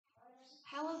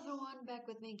back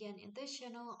with me again in this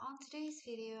channel. On today's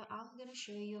video, I'm gonna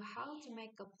show you how to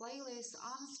make a playlist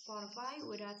on Spotify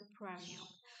without a premium.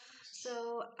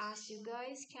 So as you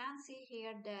guys can see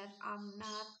here that I'm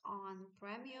not on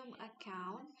premium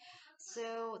account.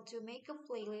 So to make a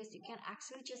playlist, you can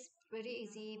actually just pretty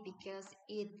easy because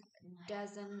it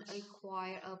doesn't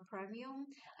require a premium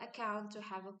account to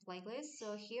have a playlist.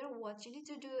 So here what you need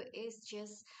to do is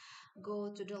just go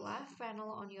to the left panel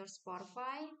on your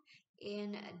Spotify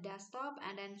in desktop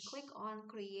and then click on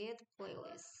create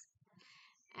playlist,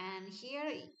 and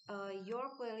here your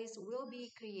playlist will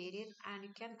be created, and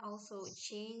you can also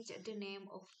change the name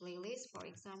of playlist. For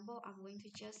example, I'm going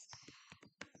to just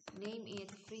name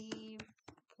it free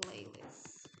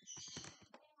playlist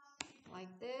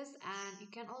like this, and you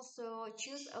can also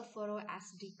choose a photo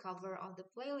as the cover of the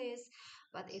playlist,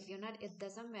 but if you're not, it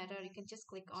doesn't matter, you can just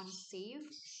click on save.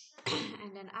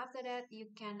 And then after that you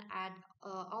can add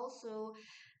also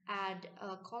add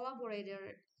a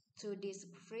collaborator to this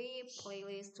free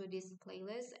playlist, to this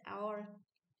playlist, or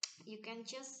you can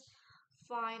just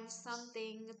find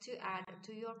something to add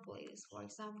to your playlist. For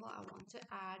example, I want to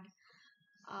add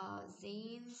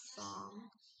Zayn song,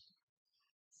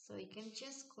 so you can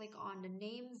just click on the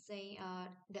name Zayn,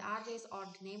 the artist, or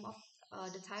the name of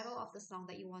the title of the song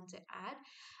that you want to add,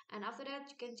 and after that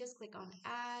you can just click on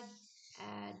add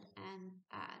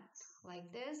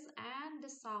like this, and the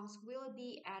songs will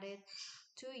be added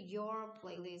to your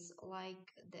playlist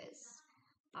like this.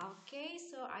 Okay,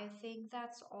 so I think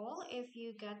that's all. If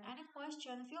you get any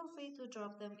question, feel free to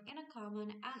drop them in a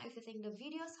comment. And if you think the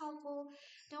video is helpful,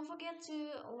 don't forget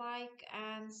to like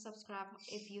and subscribe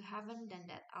if you haven't done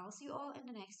that. I'll see you all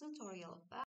in the next tutorial. Bye.